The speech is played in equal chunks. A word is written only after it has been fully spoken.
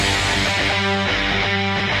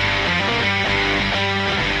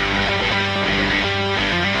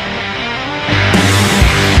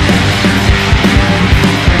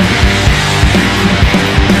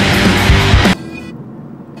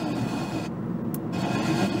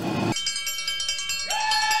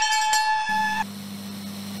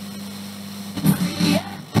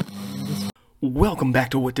Welcome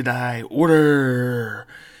back to What Did I Order?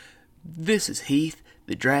 This is Heath,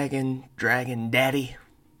 the Dragon Daddy,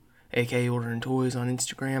 aka Ordering Toys on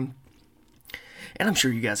Instagram. And I'm sure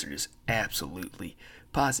you guys are just absolutely,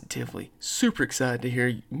 positively, super excited to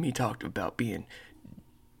hear me talk about being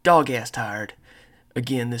dog-ass tired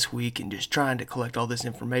again this week and just trying to collect all this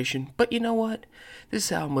information. But you know what? This is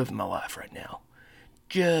how I'm living my life right now.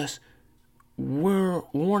 Just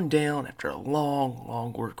worn down after a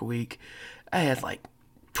long work week. I had like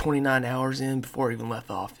 29 hours in before I even left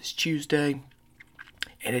the office Tuesday,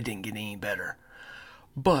 and it didn't get any better.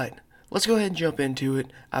 But let's go ahead and jump into it.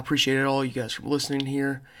 I appreciate all you guys for listening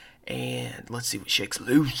here, and let's see what shakes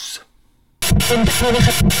loose.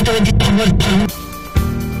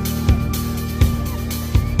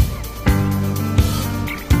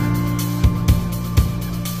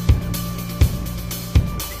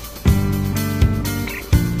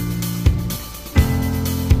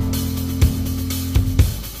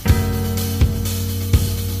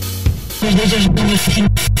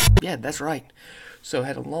 Yeah, that's right. So I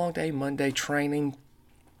had a long day Monday training.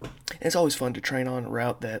 And it's always fun to train on a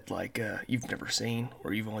route that you've never seen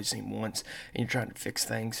or you've only seen once, and you're trying to fix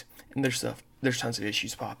things. And there's tons of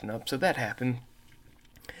issues popping up. So that happened.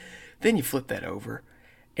 Then you flip that over,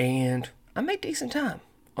 and I made decent time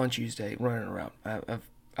on Tuesday running a route.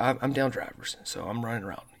 I'm down drivers, so I'm running a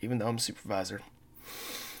route, even though I'm a supervisor.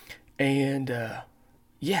 And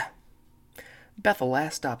about the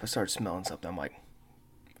last stop, I started smelling something. I'm like,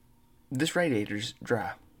 this radiator's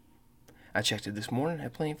dry. I checked it this morning,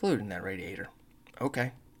 had plenty of fluid in that radiator.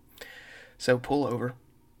 Okay. So pull over,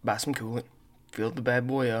 buy some coolant, fill the bad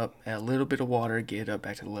boy up, add a little bit of water, get it up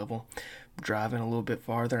back to the level. Driving a little bit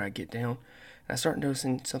farther, I get down, and I start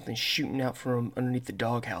noticing something shooting out from underneath the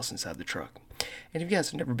doghouse inside the truck. And if you guys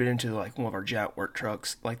have never been into like one of our giant work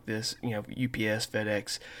trucks like this, UPS,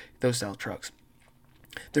 FedEx, those style trucks,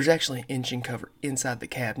 there's actually an engine cover inside the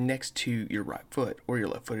cab next to your right foot or your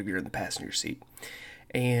left foot if you're in the passenger seat.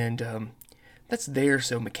 And that's there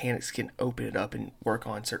so mechanics can open it up and work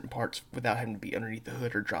on certain parts without having to be underneath the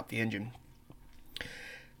hood or drop the engine.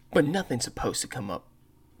 But nothing's supposed to come up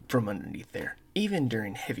from underneath there. Even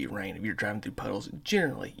during heavy rain, if you're driving through puddles,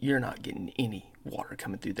 generally you're not getting any water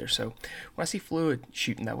coming through there. So when I see fluid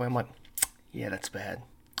shooting that way, I'm like, yeah, that's bad.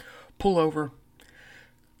 Pull over.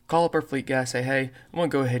 Call up our fleet guy, say, hey, I'm going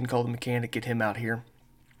to go ahead and call the mechanic, get him out here.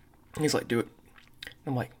 And he's like, do it.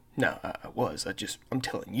 I'm like, no, I'm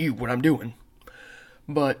telling you what I'm doing.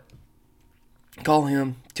 But call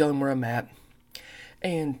him, tell him where I'm at.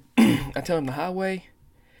 And I tell him the highway,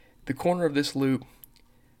 the corner of this loop,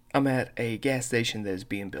 I'm at a gas station that is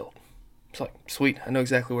being built. It's like, sweet, I know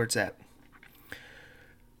exactly where it's at.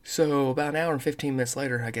 So about an hour and 15 minutes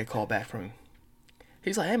later, I get a call back from him.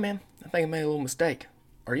 He's like, hey man, I think I made a little mistake.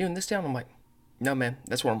 Are you in this town? I'm like, no man,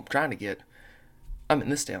 that's where I'm trying to get. I'm in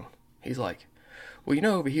this town. He's like, well,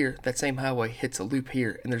 over here, that same highway hits a loop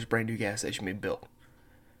here, and there's a brand new gas station being built.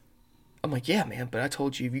 I'm like, yeah man, but I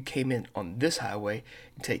told you if you came in on this highway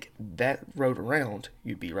and take that road around,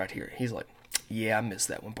 you'd be right here. He's like, yeah, I missed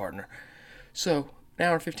that one, partner. So, an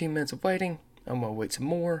hour and 15 minutes of waiting. I'm going to wait some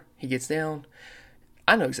more. He gets down.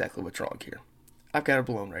 I know exactly what's wrong here. I've got a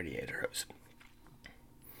blown radiator hose.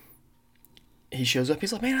 He shows up.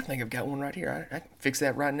 He's like, man, I think I've got one right here. I can fix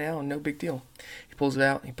that right now, no big deal. He pulls it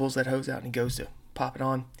out. He pulls that hose out, and he goes to pop it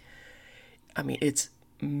on. I mean, it's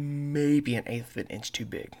maybe an eighth of an inch too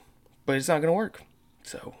big, but it's not going to work.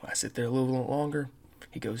 So I sit there a little bit longer.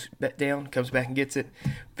 He goes back down, comes back and gets it,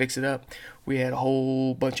 fix it up. We had a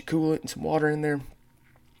whole bunch of coolant and some water in there.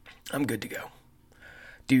 I'm good to go.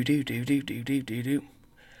 Do.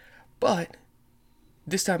 But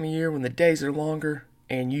this time of year, when the days are longer,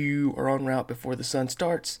 and you are en route before the sun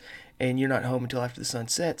starts, and you're not home until after the sun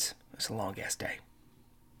sets, it's a long-ass day.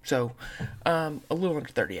 So, a little under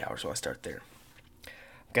 30 hours while I start there.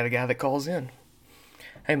 Got a guy that calls in.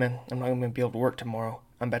 Hey man, I'm not going to be able to work tomorrow.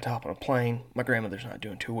 I'm about to hop on a plane. My grandmother's not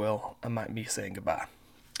doing too well. I might be saying goodbye.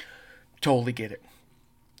 Totally get it.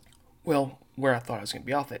 Well, where I thought I was going to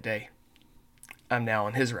be off that day, I'm now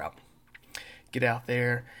on his route. Get out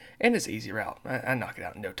there, and it's an easy route. I knock it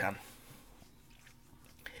out in no time.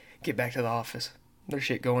 Get back to the office. There's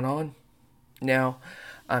shit going on. Now,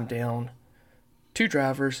 I'm down 2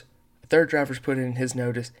 drivers. A third driver's put in his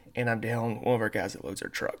notice, and I'm down one of our guys that loads our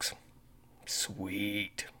trucks.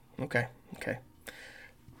 Sweet. Okay.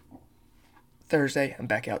 Thursday, I'm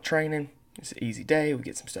back out training. It's an easy day. We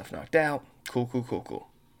get some stuff knocked out. Cool.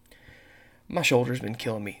 My shoulder's been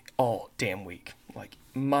killing me all damn week. Like,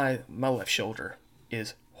 my left shoulder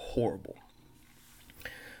is horrible.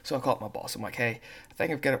 So I called my boss. I'm like, hey, I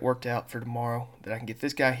think I've got it worked out for tomorrow that I can get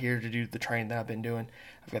this guy here to do the training that I've been doing.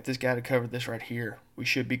 I've got this guy to cover this right here. We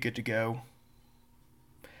should be good to go.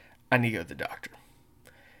 I need to go to the doctor.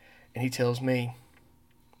 And he tells me,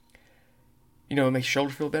 you know, it makes your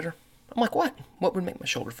shoulder feel better? I'm like, what? What would make my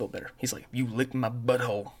shoulder feel better? He's like, you licked my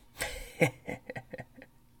butthole.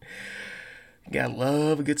 Gotta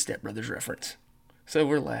love a good Step Brothers reference. So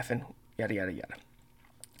we're laughing, yada, yada, yada.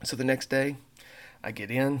 So the next day, I get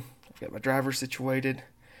in, I've got my driver situated.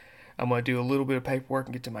 I'm going to do a little bit of paperwork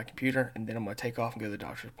and get to my computer, and then I'm going to take off and go to the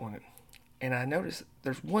doctor's appointment. And I notice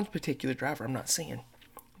there's one particular driver I'm not seeing.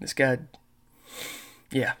 This guy,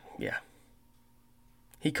 yeah.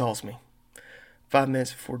 He calls me 5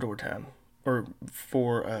 minutes before door time. Or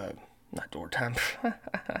not door time.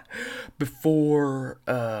 Before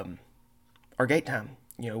our gate time.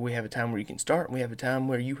 You know, we have a time where you can start, and we have a time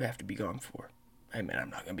where you have to be gone for. Hey man, I'm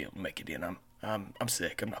not gonna be able to make it in. I'm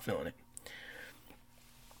sick. I'm not feeling it.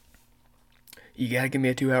 You gotta give me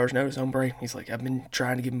a 2 hours notice, hombre. He's like, I've been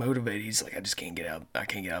trying to get motivated. He's like, I just can't get out. I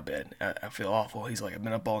can't get out of bed. I feel awful. He's like, I've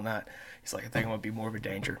been up all night. He's like, I think I'm gonna be more of a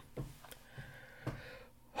danger.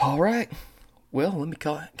 All right. Well, let me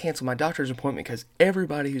cancel my doctor's appointment because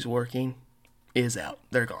everybody who's working is out.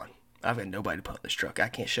 They're gone. I've got nobody to put on this truck. I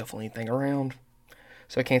can't shuffle anything around.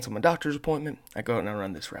 So I cancel my doctor's appointment. I go out and I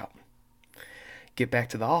run this route. Get back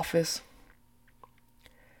to the office.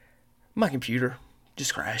 My computer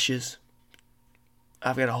just crashes.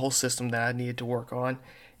 I've got a whole system that I needed to work on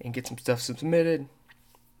and get some stuff submitted.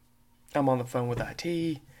 I'm on the phone with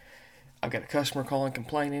IT. I've got a customer calling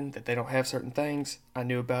complaining that they don't have certain things. I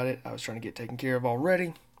knew about it. I was trying to get taken care of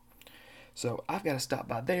already. So I've got to stop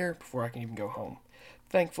by there before I can even go home.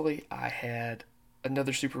 Thankfully, I had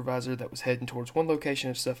another supervisor that was heading towards one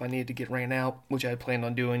location of stuff I needed to get ran out, which I had planned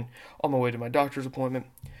on doing on my way to my doctor's appointment.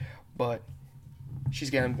 But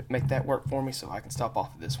she's going to make that work for me so I can stop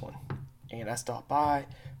off at this one. And I stopped by,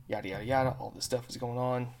 yada, yada, yada. All this stuff is going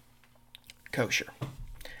on. Kosher.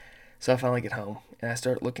 So I finally get home, and I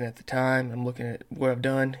start looking at the time. I'm looking at what I've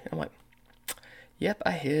done. I'm like, yep,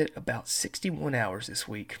 I hit about 61 hours this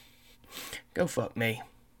week. Go fuck me.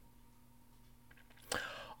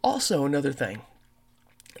 Also, another thing,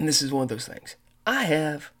 and this is one of those things. I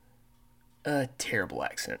have a terrible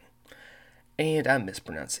accent, and I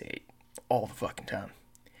mispronunciate all the fucking time.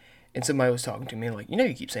 And somebody was talking to me like, you know,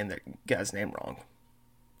 you keep saying that guy's name wrong.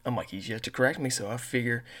 I'm like, he's yet to correct me, so I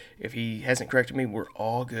figure if he hasn't corrected me, we're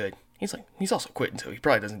all good. He's like, he's also quitting, so he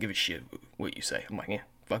probably doesn't give a shit what you say. I'm like, yeah,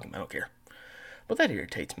 fuck him, I don't care. But that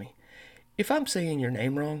irritates me. If I'm saying your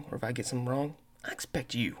name wrong, or if I get something wrong, I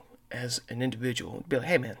expect you, as an individual, to be like,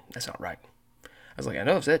 hey man, that's not right. I was like, I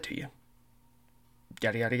know I've said it to you.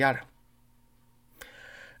 Yada, yada, yada.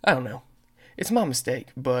 I don't know. It's my mistake,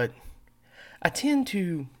 but I tend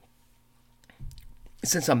to,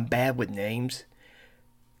 since I'm bad with names,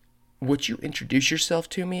 what you introduce yourself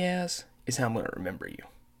to me as is how I'm going to remember you.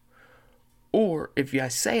 Or if I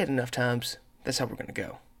say it enough times, that's how we're going to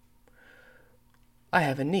go. I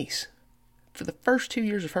have a niece. For the first 2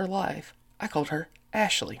 years of her life, I called her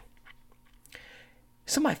Ashley.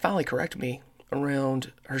 Somebody finally corrected me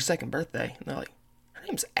around her second birthday, and they're like, her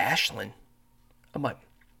name's Ashlyn. I'm like,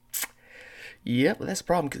 yep, well, that's the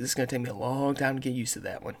problem because it's going to take me a long time to get used to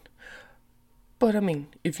that one. But, I mean,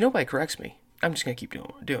 if nobody corrects me, I'm just going to keep doing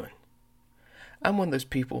what I'm doing. I'm one of those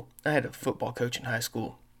people, I had a football coach in high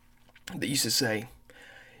school that used to say,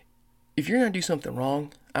 if you're going to do something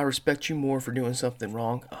wrong, I respect you more for doing something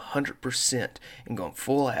wrong 100% and going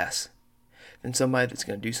full ass than somebody that's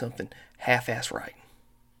going to do something half-ass right.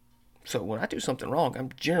 So when I do something wrong, I'm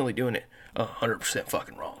generally doing it 100%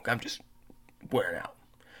 fucking wrong. I'm just wearing out.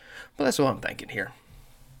 But that's what I'm thinking here.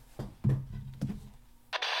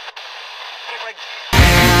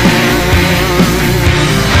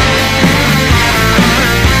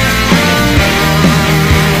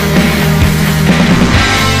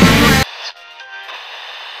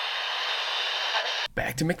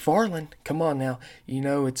 Back to McFarlane. Come on now. You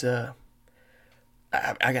know, it's I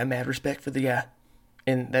got mad respect for the guy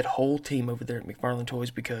and that whole team over there at McFarlane Toys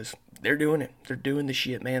because they're doing it. They're doing the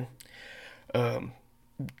shit, man.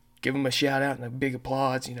 Give them a shout out and a big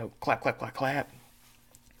applause. You know, clap, clap, clap, clap.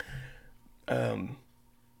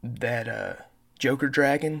 That Joker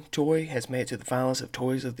Dragon toy has made it to the finalists of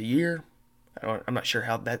Toys of the Year. I'm not sure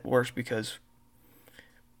how that works because,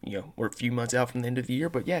 you know, we're a few months out from the end of the year,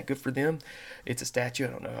 but yeah, good for them. It's a statue. I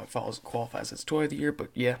don't know how it qualifies as Toy of the Year, but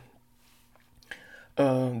yeah.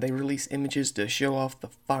 They released images to show off the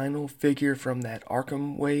final figure from that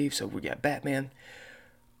Arkham wave. So we got Batman,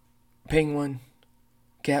 Penguin,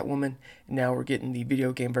 Catwoman. Now we're getting the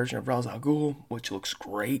video game version of Ra's al Ghul, which looks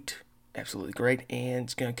great. Absolutely great. And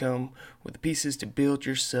it's going to come with the pieces to build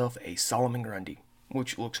yourself a Solomon Grundy,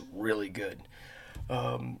 which looks really good.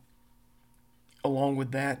 Along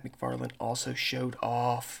with that, McFarlane also showed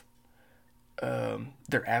off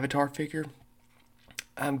their Avatar figure.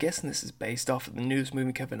 I'm guessing this is based off of the newest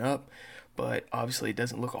movie coming up, but obviously it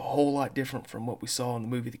doesn't look a whole lot different from what we saw in the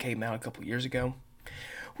movie that came out a couple years ago.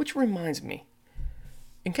 Which reminds me,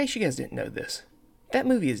 in case you guys didn't know this, that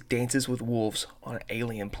movie is Dances with Wolves on an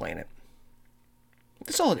alien planet.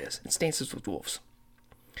 That's all it is. It's Dances with Wolves.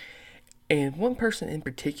 And one person in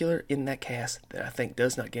particular in that cast that I think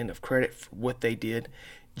does not get enough credit for what they did,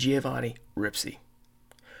 Giovanni Ribisi.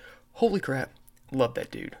 Holy crap, love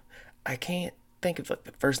that dude. I can't think of like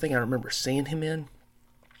the first thing I remember seeing him in,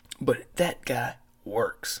 but that guy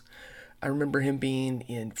works. I remember him being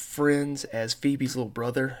in Friends as Phoebe's little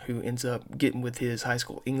brother, who ends up getting with his high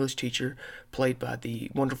school English teacher, played by the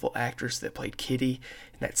wonderful actress that played Kitty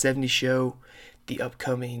in that 70s show. The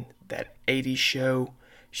upcoming, that 80s show,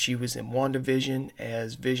 she was in WandaVision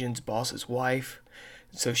as Vision's boss's wife.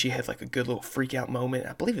 So she had like a good little freak out moment,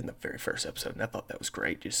 I believe in the very first episode, and I thought that was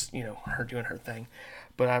great, just, her doing her thing.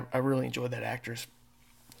 But I really enjoyed that actress.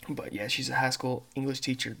 But yeah, she's a high school English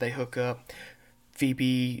teacher. They hook up.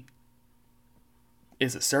 Phoebe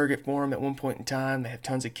is a surrogate for him at one point in time. They have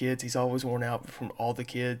tons of kids. He's always worn out from all the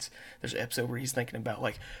kids. There's an episode where he's thinking about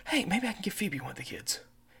like, hey, maybe I can give Phoebe one of the kids.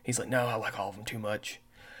 He's like, no, I like all of them too much.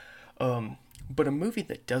 But a movie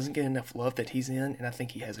that doesn't get enough love that he's in, and I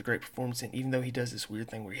think he has a great performance in, even though he does this weird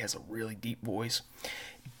thing where he has a really deep voice,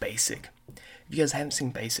 Basic. If you guys haven't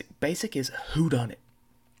seen Basic is Whodunit,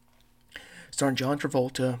 starring John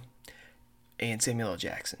Travolta and Samuel L.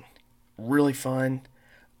 Jackson. Really fun.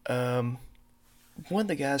 One of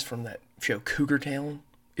the guys from that show Cougar Town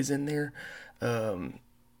is in there.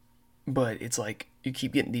 But it's like you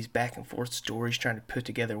keep getting these back and forth stories trying to put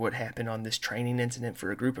together what happened on this training incident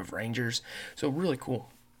for a group of Rangers. So really cool.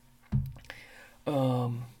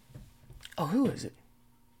 Who is it?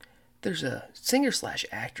 There's a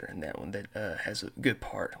singer/actor in that one that has a good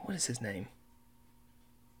part. What is his name?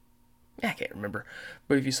 I can't remember.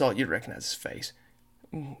 But if you saw it, you'd recognize his face.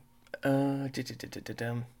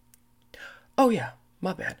 Oh yeah,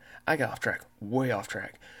 my bad. I got off track. Way off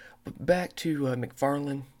track. But back to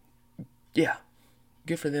McFarlane. Yeah,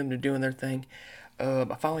 good for them to doing their thing.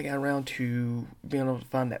 I finally got around to being able to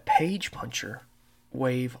find that Page Puncher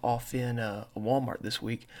wave off in Walmart this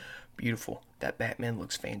week. Beautiful. That Batman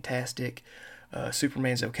looks fantastic.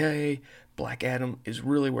 Superman's okay. Black Adam is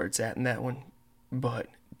really where it's at in that one. But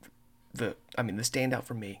the standout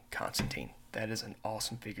for me, Constantine. That is an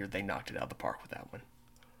awesome figure. They knocked it out of the park with that one.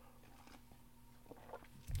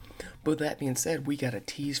 But with that being said, we got a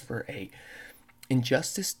tease for a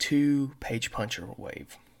Injustice 2 Page Puncher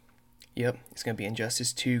wave. Yep, it's going to be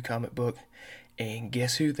Injustice 2 comic book. And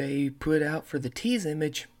guess who they put out for the tease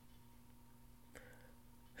image?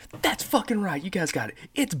 That's fucking right, you guys got it.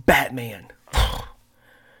 It's Batman.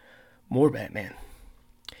 More Batman.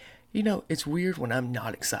 It's weird when I'm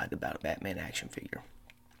not excited about a Batman action figure.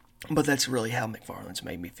 But that's really how McFarlane's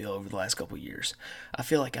made me feel over the last couple of years. I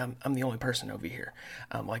feel like I'm the only person over here.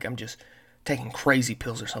 I'm just taking crazy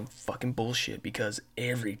pills or some fucking bullshit because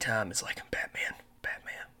every time it's like Batman.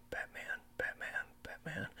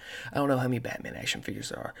 I don't know how many Batman action figures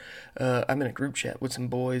there are. I'm in a group chat with some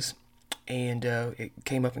boys, and it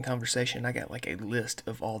came up in conversation. I got like a list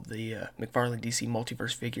of all the McFarlane DC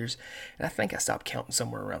Multiverse figures, and I think I stopped counting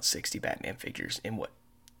somewhere around 60 Batman figures in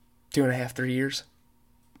 2.5, 3 years?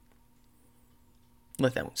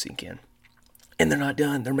 Let that one sink in. And they're not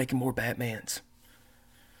done. They're making more Batmans.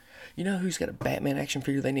 You know who's got a Batman action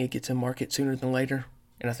figure they need to get to market sooner than later?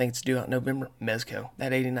 And I think it's due out in November? Mezco.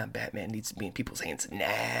 That 89 Batman needs to be in people's hands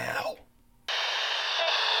now.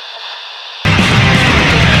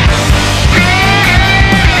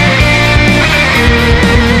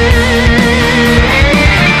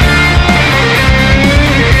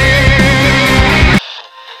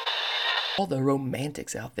 All the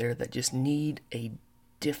romantics out there that just need a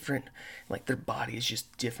different, like their body is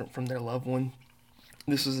just different from their loved one.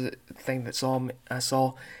 This is a thing that I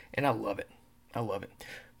saw, and I love it. I love it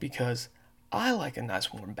because I like a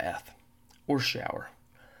nice warm bath or shower.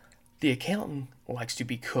 The accountant likes to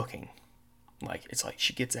be cooking. Like, it's like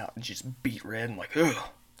she gets out and just beat red and like, ugh.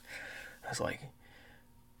 I was like,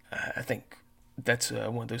 I think that's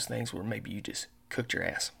one of those things where maybe you just cooked your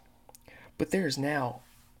ass. But there is now,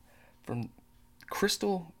 from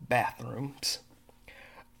Crystal Bathrooms,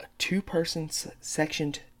 a 2-person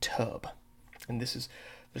sectioned tub. And this is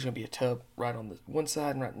There's going to be a tub right on the one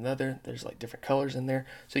side and right on the other. There's like different colors in there.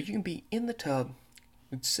 So you can be in the tub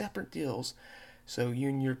with separate deals so you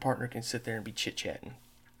and your partner can sit there and be chit-chatting.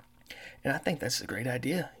 And I think that's a great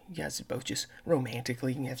idea. You guys both just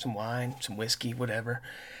romantically, you can have some wine, some whiskey, whatever,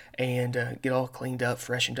 and get all cleaned up,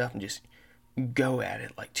 freshened up, and just go at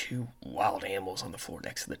it like two wild animals on the floor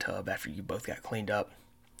next to the tub after you both got cleaned up.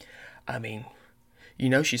 I mean, you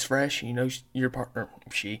know she's fresh. You know your partner,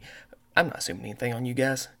 I'm not assuming anything on you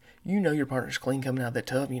guys. You know your partner's clean coming out of that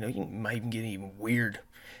tub. You know, you might even get even weird.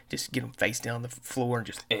 Just get them face down on the floor and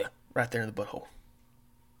just, right there in the butthole.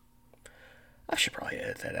 I should probably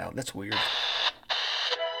edit that out. That's weird.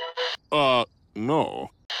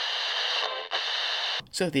 No.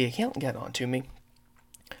 So the accountant got on to me.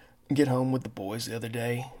 Get home with the boys the other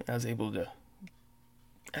day. I was able to,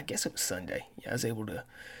 I guess it was Sunday. Yeah, I was able to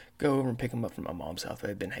go over and pick them up from my mom's house. They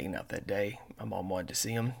had been hanging out that day. My mom wanted to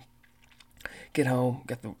see them. Get home,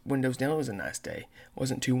 got the windows down. It was a nice day.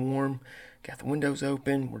 Wasn't too warm. Got the windows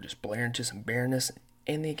open. We're just blaring to some Baroness.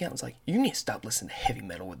 And the accountant's like, you need to stop listening to heavy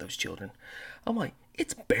metal with those children. I'm like,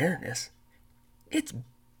 it's Baroness. It's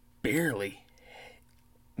barely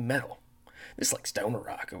metal. This is like stoner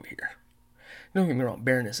rock over here. Don't get me wrong,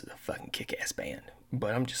 Baroness is a fucking kick-ass band.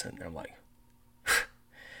 But I'm just sitting there, I'm like,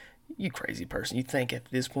 you crazy person. You think at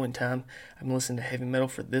this point in time, I've been listening to heavy metal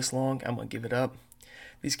for this long, I'm going to give it up?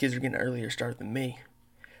 These kids are getting an earlier start than me.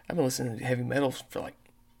 I've been listening to heavy metal for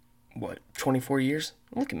 24 years?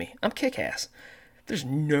 Look at me. I'm kick-ass. There's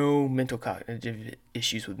no mental cognitive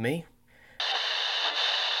issues with me.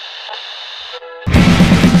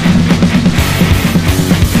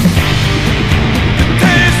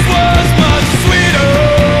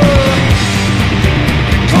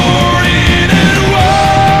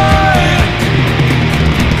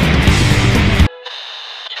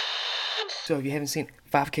 So if you haven't seen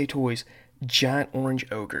 5K Toys, giant orange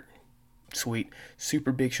ogre. Sweet.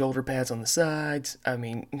 Super big shoulder pads on the sides. I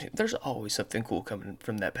mean, there's always something cool coming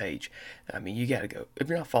from that page. I mean, you gotta go. If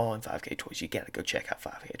you're not following 5K Toys, you gotta go check out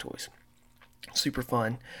 5K Toys. Super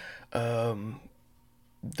fun.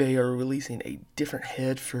 They are releasing a different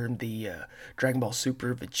head for the Dragon Ball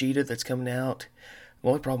Super Vegeta that's coming out. The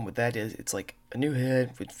only problem with that is it's like a new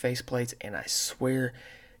head with face plates, and I swear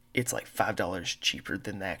it's like $5 cheaper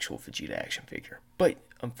than the actual Vegeta action figure. But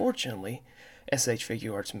unfortunately, SH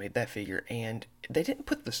Figure Arts made that figure, and they didn't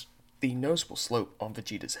put the noticeable slope on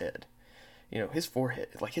Vegeta's head. You know, his forehead,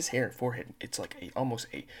 like his hair and forehead, it's like almost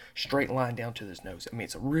a straight line down to his nose. I mean,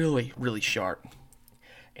 it's really, really sharp.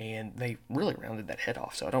 And they really rounded that head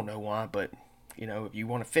off, so I don't know why, but, you know, if you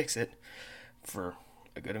want to fix it for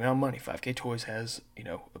a good amount of money, 5K Toys has, you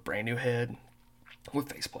know, a brand new head with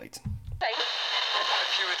faceplates.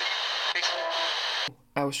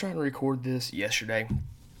 I was trying to record this yesterday.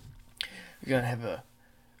 We're gonna have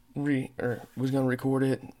was gonna record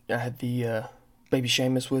it. I had the baby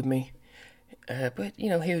Seamus with me, but you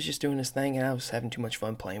know he was just doing his thing, and I was having too much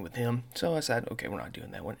fun playing with him. So I decided, okay, we're not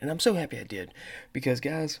doing that one, and I'm so happy I did, because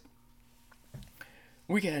guys,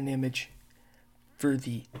 we got an image for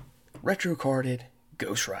the retro carded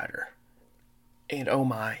Ghost Rider, and oh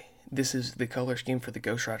my. This is the color scheme for the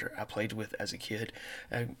Ghost Rider I played with as a kid.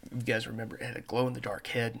 You guys remember it had a glow-in-the-dark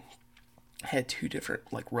head. It had two different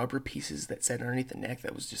rubber pieces that sat underneath the neck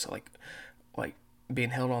that was just like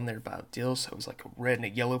being held on there by a deal. So it was like a red and a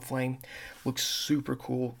yellow flame. Looks super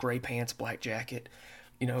cool. Gray pants, black jacket,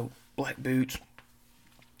 you know, black boots.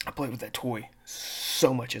 I played with that toy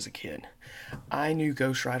so much as a kid. I knew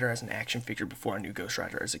Ghost Rider as an action figure before I knew Ghost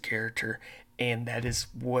Rider as a character, and that is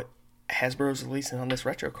what Hasbro's releasing on this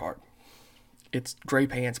retro card. It's gray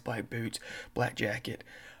pants, black boots, black jacket.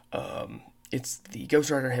 It's the Ghost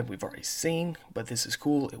Rider head we've already seen, but this is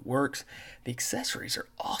cool. It works. The accessories are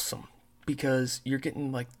awesome because you're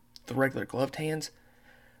getting the regular gloved hands,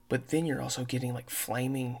 but then you're also getting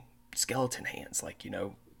flaming skeleton hands.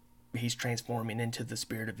 He's transforming into the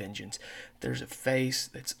Spirit of Vengeance. There's a face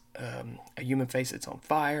that's a human face that's on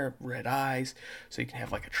fire, red eyes, so you can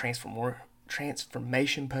have a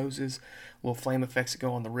transformation poses, little flame effects that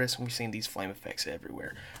go on the wrist, and we've seen these flame effects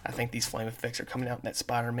everywhere. I think these flame effects are coming out in that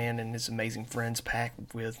Spider-Man and his Amazing Friends pack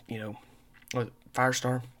with,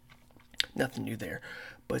 Firestar. Nothing new there.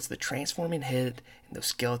 But it's the transforming head and those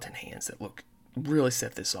skeleton hands that really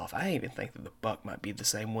set this off. I even think that the Buck might be the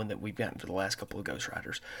same one that we've gotten for the last couple of Ghost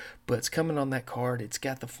Riders. But it's coming on that card. It's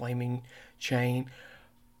got the flaming chain.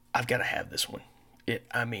 I've got to have this one.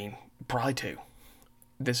 Probably two.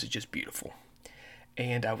 This is just beautiful.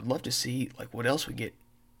 And I would love to see what else we get.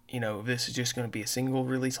 If this is just going to be a single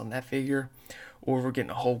release on that figure, or we're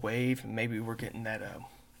getting a whole wave, and maybe we're getting that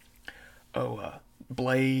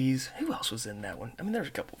Blaze. Who else was in that one? I mean, there's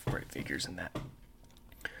a couple of great figures in that.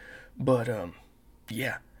 But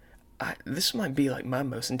yeah, this might be like my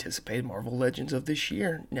most anticipated Marvel Legends of this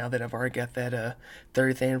year. Now that I've already got that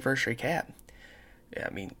 30th anniversary cap. Yeah,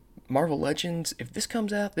 I mean, Marvel Legends. If this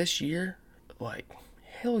comes out this year, like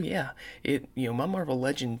hell yeah, my Marvel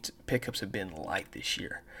Legends pickups have been light this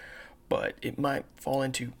year. But it might fall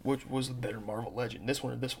into which was the better Marvel Legend, this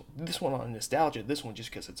one or this one. This one on nostalgia, this one just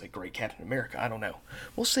because it's a great Captain America. I don't know.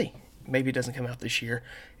 We'll see. Maybe it doesn't come out this year,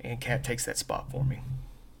 and Cap takes that spot for me.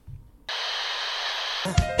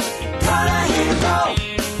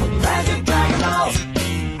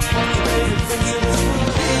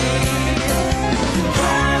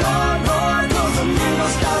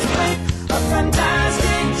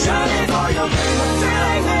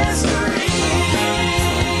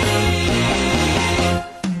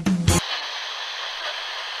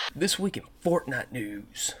 This week in Fortnite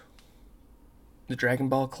news, the Dragon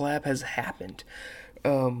Ball collab has happened.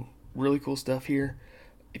 Really cool stuff here.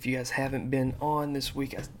 If you guys haven't been on this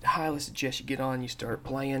week, I highly suggest you get on and you start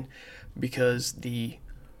playing, because the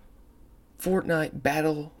Fortnite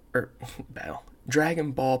battle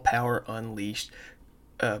Dragon Ball Power Unleashed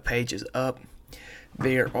page is up.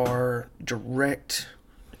 There are direct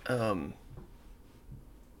what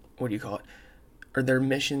do you call it? Or there are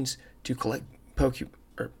missions to collect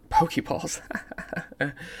Pokeballs.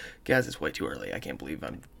 Guys, it's way too early. I can't believe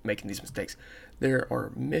I'm making these mistakes. There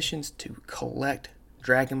are missions to collect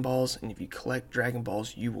Dragon Balls, and if you collect Dragon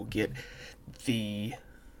Balls, you will get the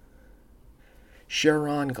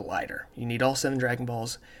Charon Glider. You need all 7 Dragon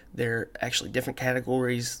Balls. They're actually different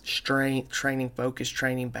categories: strength training, focus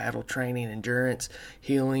training, battle training, endurance,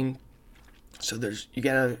 healing. So you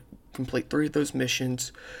gotta complete 3 of those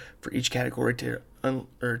missions for each category to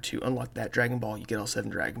unlock that Dragon Ball. You get all 7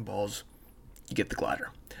 Dragon Balls, you get the glider.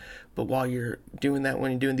 But while you're doing that,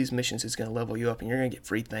 when you're doing these missions, it's going to level you up, and you're going to get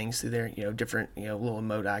free things through there. Different little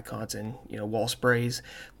emote icons and wall sprays.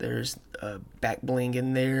 There's back bling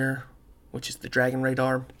in there, which is the Dragon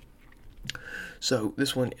Radar. So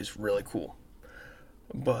this one is really cool.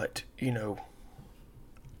 But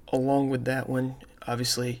along with that one,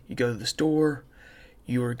 obviously you go to the store.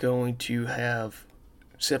 You are going to have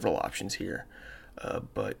several options here.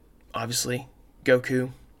 But obviously,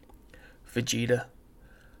 Goku, Vegeta,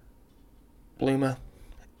 Bluma,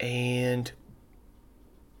 and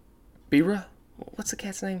Beerus. What's the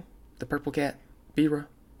cat's name? The purple cat? Beerus?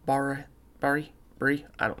 Bari? Bree?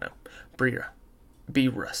 I don't know.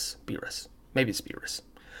 Beerus. Maybe it's Beerus.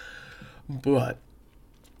 But,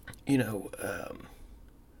 in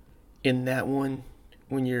that one,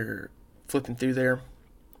 when you're flipping through there,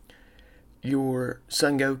 your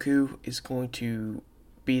Son Goku is going to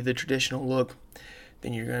be the traditional look.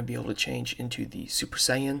 Then you're going to be able to change into the Super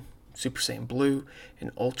Saiyan Blue,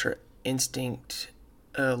 and Ultra Instinct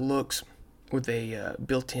looks with a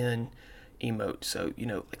built-in emote. So,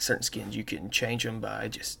 like certain skins, you can change them by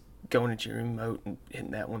just going into your emote and hitting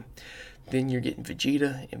that one. Then you're getting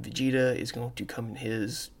Vegeta, and Vegeta is going to come in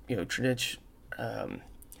his, traditional.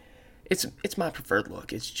 It's my preferred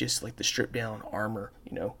look. It's just like the stripped down armor,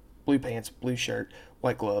 blue pants, blue shirt,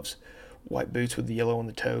 white gloves, white boots with the yellow on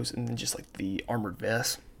the toes, and then just like the armored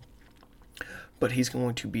vest. But he's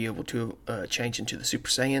going to be able to change into the Super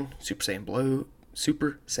Saiyan Blue,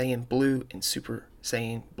 and Super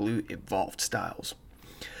Saiyan Blue Evolved styles.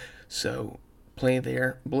 So, plenty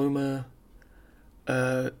there. Bluma,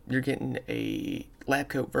 you're getting a lab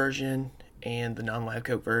coat version and the non-lab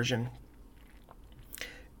coat version.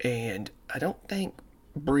 And I don't think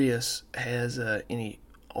Beerus has any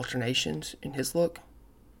alternations in his look.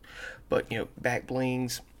 But, back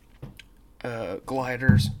blings,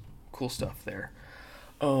 gliders, cool stuff there.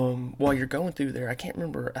 While you're going through there, I can't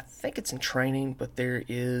remember, I think it's in training, but there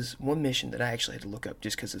is one mission that I actually had to look up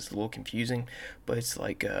just because it's a little confusing. But it's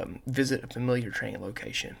like visit a familiar training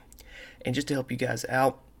location. And just to help you guys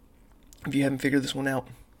out, if you haven't figured this one out,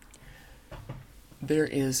 there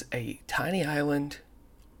is a tiny island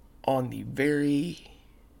on the very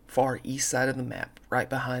far east side of the map, right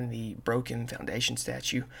behind the broken Foundation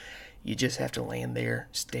statue. You just have to land there,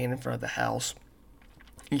 stand in front of the house.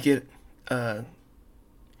 You get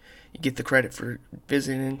the credit for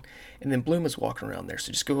visiting, and then Bluma's walking around there.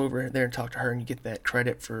 So just go over there and talk to her, and you get that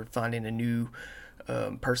credit for finding a new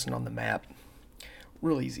person on the map.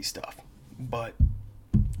 Real easy stuff, but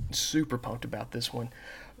super pumped about this one.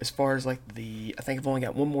 As far as I think I've only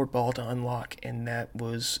got one more ball to unlock, and that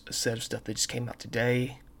was a set of stuff that just came out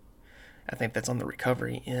today. I think that's on the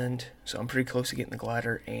recovery end, so I'm pretty close to getting the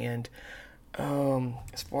glider. And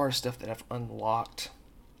as far as stuff that I've unlocked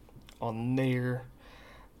on there,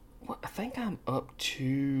 I think I'm up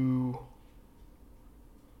to.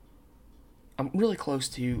 I'm really close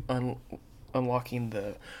to unlocking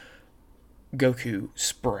the Goku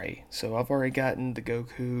spray. So I've already gotten the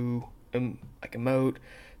Goku like emote,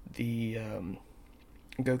 the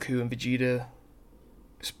Goku and Vegeta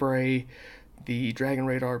spray, the Dragon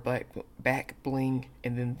Radar back bling,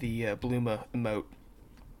 and then the Bluma emote.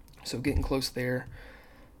 So getting close there.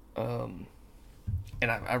 And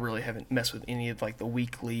I really haven't messed with any of like the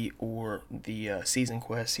weekly or the season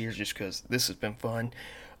quests here, just because this has been fun.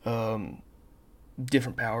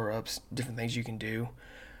 Different power ups, different things you can do.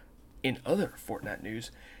 In other Fortnite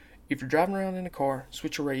news, if you're driving around in a car,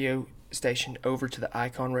 switch your radio station over to the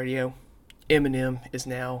Icon radio. Eminem is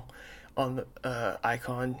now on the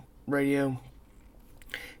Icon radio.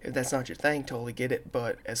 If that's not your thing, totally get it.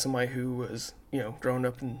 But as somebody who was, growing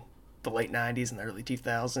up in the late 90s and the early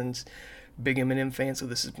 2000s, big Eminem fan, so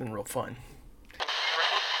this has been real fun.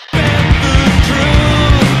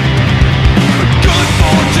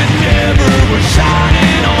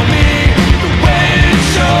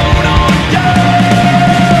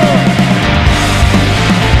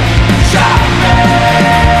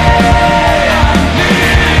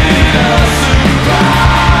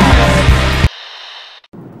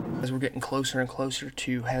 As we're getting closer and closer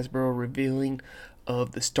to Hasbro revealing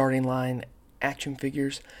of the starting line action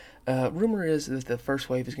figures, rumor is that the first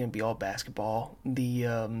wave is going to be all basketball.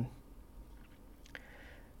 The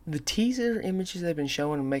teaser images they've been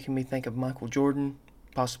showing are making me think of Michael Jordan,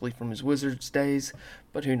 possibly from his Wizards days,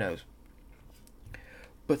 but who knows.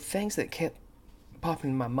 But things that kept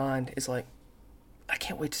popping in my mind is like, I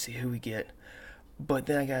can't wait to see who we get. But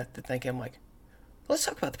then I got to thinking, I'm like, let's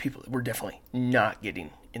talk about the people that we're definitely not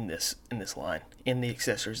getting in this line, and the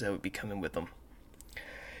accessories that would be coming with them.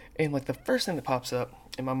 And like the first thing that pops up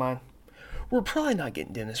in my mind, we're probably not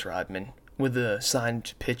getting Dennis Rodman with a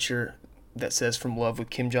signed picture that says "From Love with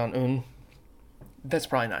Kim Jong-un." That's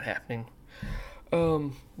probably not happening.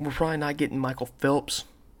 We're probably not getting Michael Phelps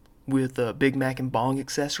with Big Mac and Bong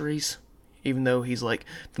accessories, even though he's like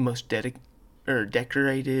the most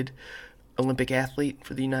decorated Olympic athlete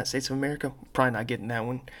for the United States of America. Probably not getting that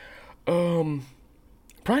one.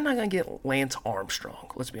 Probably not going to get Lance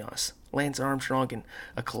Armstrong, let's be honest. Lance Armstrong and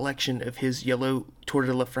a collection of his yellow Tour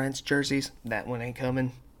de la France jerseys. That one ain't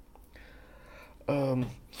coming. One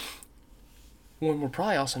we're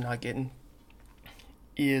probably also not getting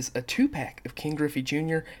is a 2-pack of King Griffey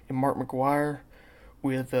Jr. and Mark McGuire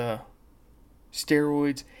with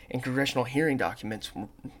steroids and congressional hearing documents.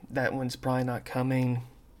 That one's probably not coming.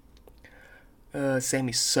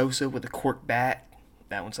 Sammy Sosa with a cork bat.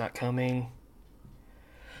 That one's not coming.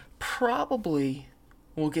 Probably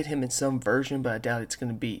we'll get him in some version, but I doubt it's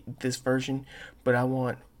going to be this version. But I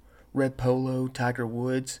want Red Polo, Tiger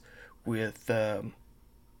Woods with,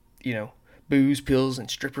 booze, pills,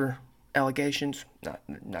 and stripper allegations.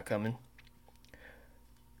 Not coming.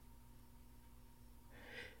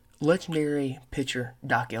 Legendary pitcher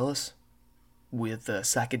Doc Ellis with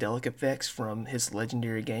psychedelic effects from his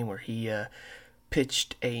legendary game where he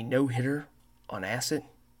pitched a no-hitter on acid.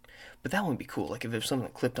 But that would be cool. Like if there was something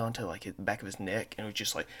that clipped onto like the back of his neck and it was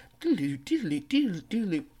just like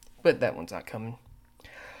doodly. But that one's not coming.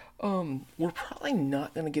 We're probably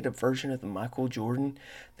not gonna get a version of the Michael Jordan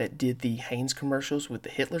that did the Hanes commercials with the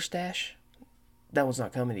Hitler stash. That one's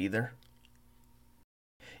not coming either.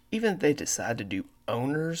 Even if they decide to do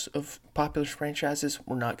owners of popular franchises,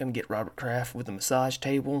 we're not gonna get Robert Kraft with a massage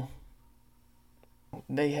table.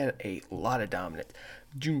 They had a lot of dominance.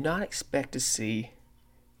 Do not expect to see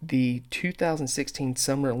the 2016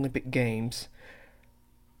 Summer Olympic Games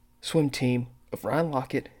swim team of Ryan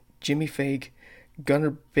Lochte, Jimmy Fake,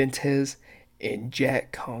 Gunnar Bentez, and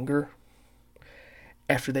Jack Conger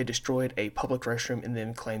after they destroyed a public restroom and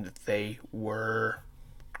then claimed that they were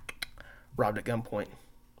robbed at gunpoint.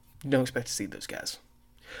 Don't expect to see those guys.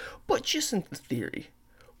 But just in theory,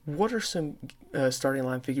 what are some starting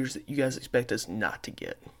line figures that you guys expect us not to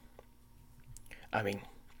get? I mean,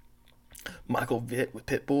 Michael Vitt with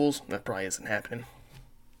pit bulls, that probably isn't happening.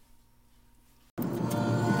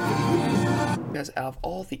 Guys, out of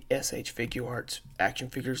all the SH Figuarts action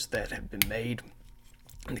figures that have been made,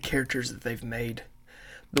 and the characters that they've made,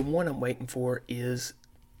 the one I'm waiting for is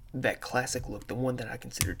that classic look, the one that I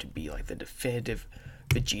consider to be like the definitive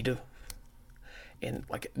Vegeta. And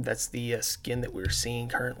like that's the skin that we're seeing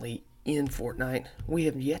currently in Fortnite. We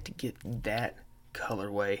have yet to get that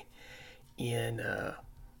colorway in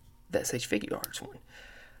that SH Figuarts one.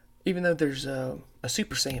 Even though there's a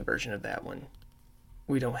Super Saiyan version of that one,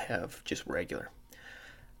 we don't have just regular.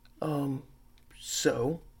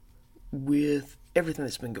 So with everything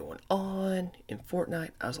that's been going on in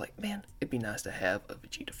Fortnite, I was like, man, it'd be nice to have a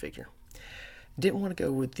Vegeta figure. Didn't want to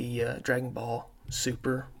go with the Dragon Ball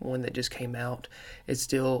Super one that just came out. It's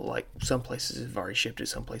still like some places have already shipped it,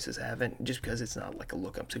 some places haven't, just because it's not like a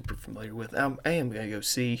look I'm super familiar with. I am gonna go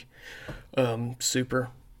see Super.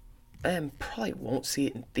 I probably won't see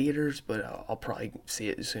it in theaters, but I'll probably see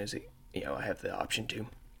it as soon as I have the option to.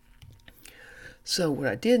 So what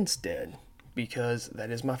I did instead, because that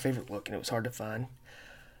is my favorite look and it was hard to find,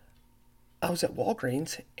 I was at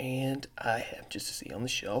Walgreens and I have just to see on the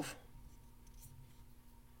shelf.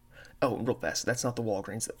 Oh, real fast, that's not the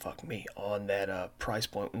Walgreens that fucked me on that price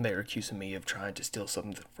point when they were accusing me of trying to steal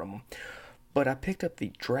something from them. But I picked up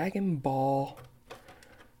the Dragon Ball.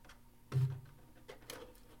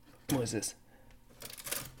 What is this?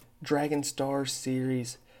 Dragon Star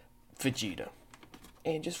Series Vegeta.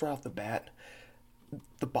 And just right off the bat,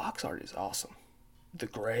 the box art is awesome. The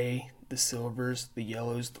gray, the silvers, the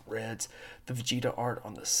yellows, the reds, the Vegeta art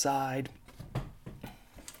on the side.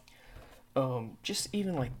 Just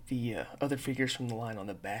even like the other figures from the line on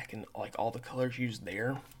the back and like all the colors used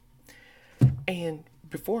there. And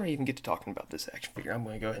before I even get to talking about this action figure, I'm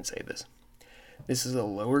going to go ahead and say this. This is a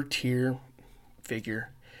lower tier figure.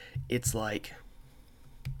 It's like,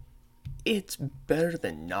 it's better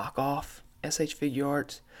than knockoff SH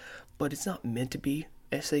Figuarts, but it's not meant to be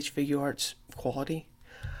SH Figuarts quality.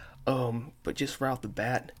 But just right off the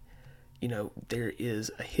bat, there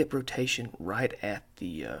is a hip rotation right at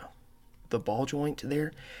the ball joint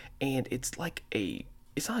there, and it's not a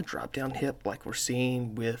drop down hip like we're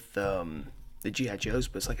seeing with the GI Joes,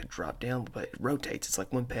 but it's like a drop down, but it rotates. It's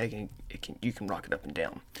like one peg, and you can rock it up and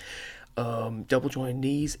down. Double jointed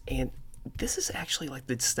knees, and this is actually like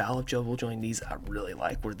the style of double jointed knees I really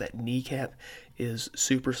like, where that kneecap is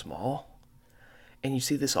super small. And you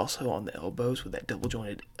see this also on the elbows with that double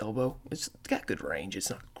jointed elbow. It's got good range.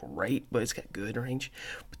 It's not great, but it's got good range.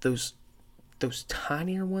 But those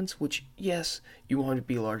tinier ones, which yes, you want it to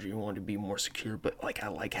be larger, you want it to be more secure, but like I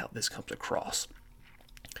like how this comes across.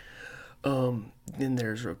 Then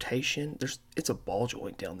there's rotation. It's a ball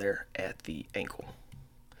joint down there at the ankle,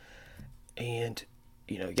 and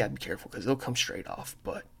you gotta be careful because they'll come straight off,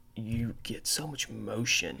 but you get so much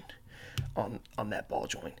motion on that ball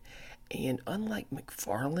joint. And unlike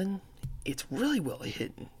McFarlane, it's really well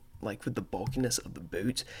hidden. Like with the bulkiness of the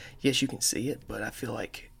boots, yes, you can see it, but I feel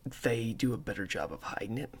like they do a better job of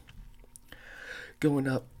hiding it. Going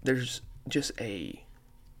up, there's just a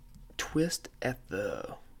twist at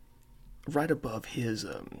the right above his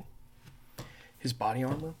body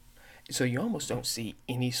armor, so you almost don't see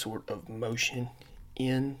any sort of motion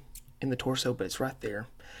in the torso, but it's right there.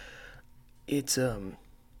 It's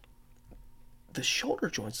the shoulder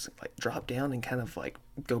joints like drop down and kind of like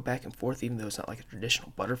go back and forth, even though it's not like a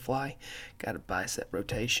traditional butterfly. Got a bicep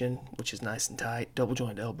rotation, which is nice and tight. Double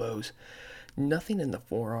joint elbows. Nothing in the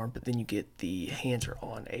forearm, but then you get the hands are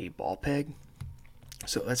on a ball peg,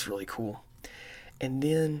 so that's really cool. And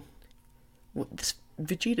then this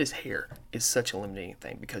Vegeta's hair is such a limiting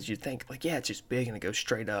thing, because you think like, yeah, it's just big and it goes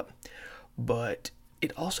straight up, but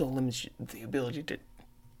it also limits the ability to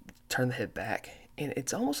turn the head back. And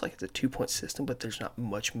it's almost like it's a 2-point system, but there's not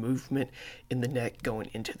much movement in the neck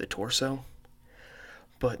going into the torso.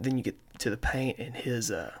 But then you get to the paint and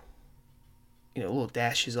his little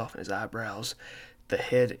dashes off in his eyebrows. The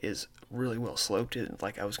head is really well sloped,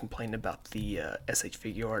 like I was complaining about the SH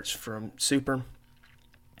Figuarts from Super.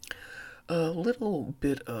 A little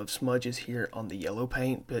bit of smudges here on the yellow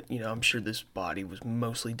paint, but I'm sure this body was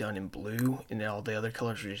mostly done in blue and all the other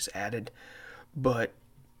colors were just added. But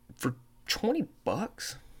for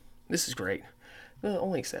 $20, this is great. The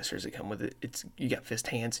only accessories that come with it, you got fist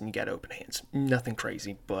hands and you got open hands. Nothing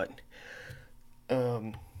crazy, but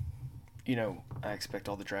I expect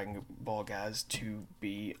all the Dragon Ball guys to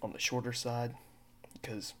be on the shorter side,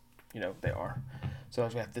 because they are. So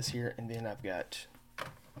I've got this here, and then I've got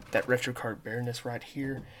that retro card Baroness right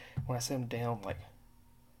here. When I set him down, like,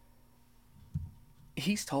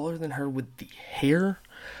 he's taller than her with the hair,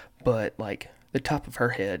 but like the top of her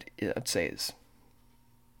head, I'd say is,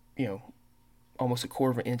 almost a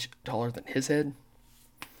quarter of an inch taller than his head.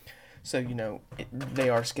 So they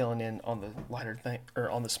are scaling in on the lighter thing, or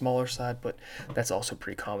on the smaller side, but that's also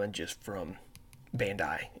pretty common just from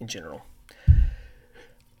Bandai in general.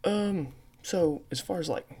 So as far as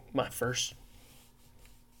like my first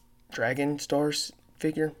Dragon Stars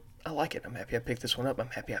figure, I like it. I'm happy I picked this one up. I'm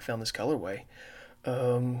happy I found this colorway.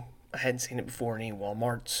 I hadn't seen it before in any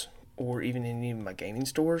Walmarts or even in any of my gaming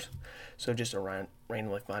stores, so just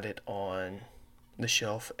randomly found it on the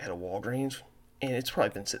shelf at a Walgreens and it's probably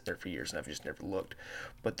been sitting there for years and I've just never looked.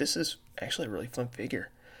 But this is actually a really fun figure.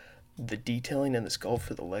 The detailing in the skull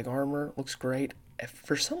for the leg armor looks great.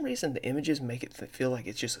 For some reason, the images make it feel like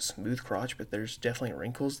it's just a smooth crotch, but there's definitely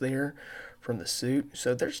wrinkles there from the suit.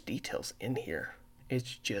 So there's details in here.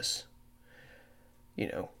 It's just,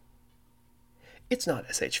 it's not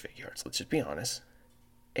SH Figuarts, let's just be honest.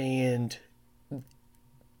 And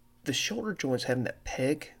the shoulder joints having that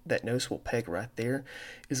peg, that noticeable peg right there,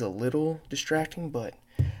 is a little distracting, but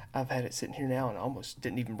I've had it sitting here now and I almost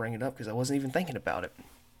didn't even bring it up because I wasn't even thinking about it.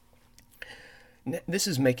 This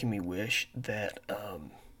is making me wish that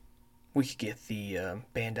we could get the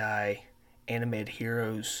Bandai Animated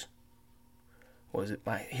Heroes,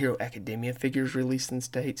 My Hero Academia figures released in the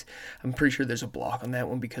States. I'm pretty sure there's a block on that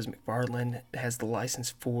one because McFarlane has the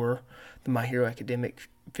license for the My Hero Academic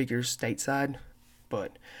figures stateside.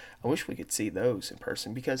 But I wish we could see those in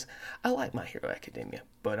person because I like My Hero Academia,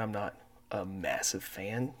 but I'm not a massive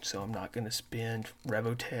fan, so I'm not going to spend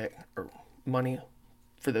Revotech or money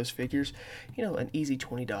for those figures. An easy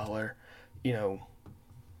 $20,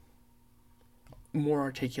 more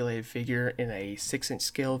articulated figure in a 6-inch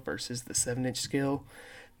scale versus the 7-inch scale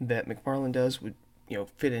that McFarlane does would,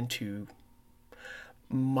 fit into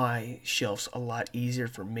my shelves a lot easier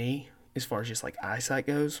for me as far as just like eyesight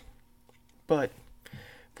goes. But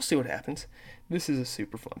we'll see what happens. This is a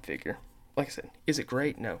super fun figure. Like I said, is it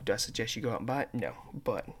great? No. Do I suggest you go out and buy it? No.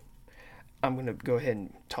 But I'm going to go ahead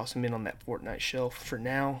and toss them in on that Fortnite shelf for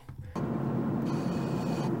now.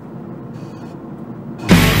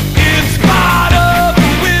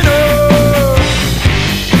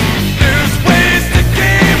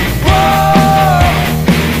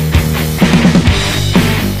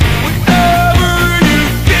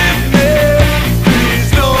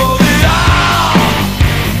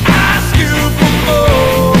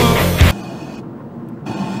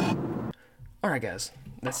 Alright guys,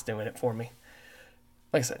 that's doing it for me.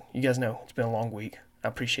 Like I said, you guys know it's been a long week. I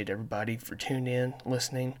appreciate everybody for tuning in,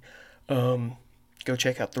 listening. Go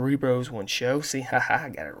check out 3 Bros 1 Show. See, haha, I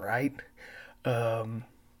got it right. And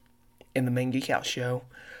the Main Geek Out Show.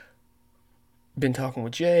 Been talking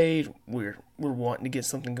with Jade. We're wanting to get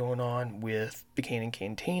something going on with the Canon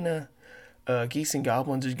Cantina. Geeks and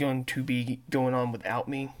Goblins is going to be going on without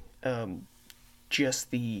me.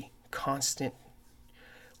 Just the constant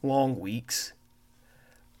long weeks.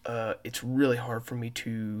 It's really hard for me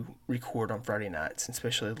to record on Friday nights,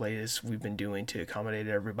 especially the latest we've been doing to accommodate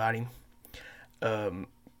everybody.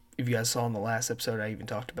 If you guys saw in the last episode, I even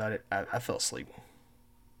talked about it. I fell asleep.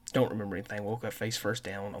 Don't remember anything. Woke up face first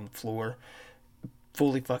down on the floor,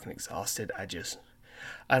 fully fucking exhausted. I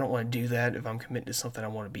don't want to do that. If I'm committed to something, I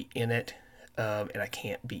want to be in it, and I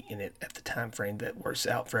can't be in it at the time frame that works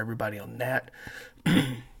out for everybody on that.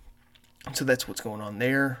 So that's what's going on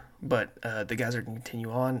there. But the guys are going to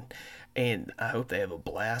continue on, and I hope they have a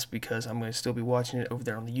blast because I'm going to still be watching it over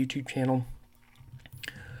there on the YouTube channel.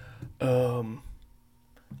 I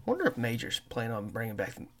wonder if Major's planning on bringing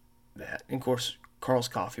back that. And of course, Carl's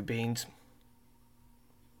Coffee Beans.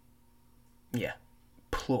 Yeah,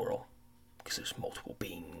 plural, because there's multiple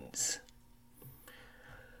beans.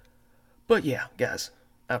 But yeah, guys,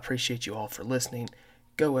 I appreciate you all for listening.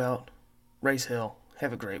 Go out, raise hell,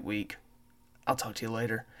 have a great week. I'll talk to you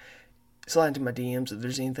later. Slide into my DMs if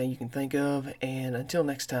there's anything you can think of. And until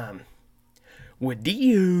next time, with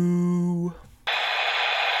you.